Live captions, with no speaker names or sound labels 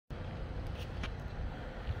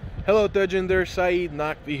Hello Tejinder, Saeed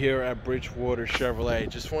Naqvi here at Bridgewater Chevrolet.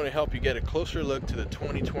 Just want to help you get a closer look to the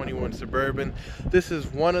 2021 Suburban. This is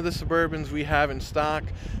one of the Suburbans we have in stock.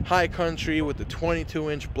 High country with the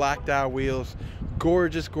 22-inch blacked out wheels.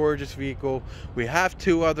 Gorgeous vehicle. We have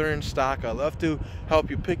two other in stock. I'd love to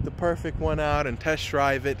help you pick the perfect one out and test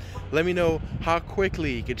drive it. Let me know how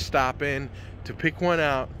quickly you could stop in to pick one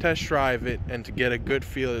out, test drive it, and to get a good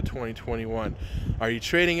feel of the 2021. Are you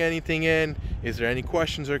trading anything in? Is there any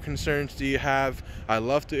questions or concerns do you have? I'd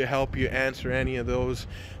love to help you answer any of those.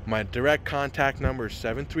 My direct contact number is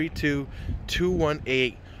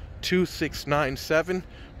 732-218-2697.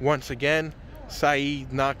 Once again,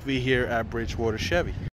 Saeed Naqvi here at Bridgewater Chevy.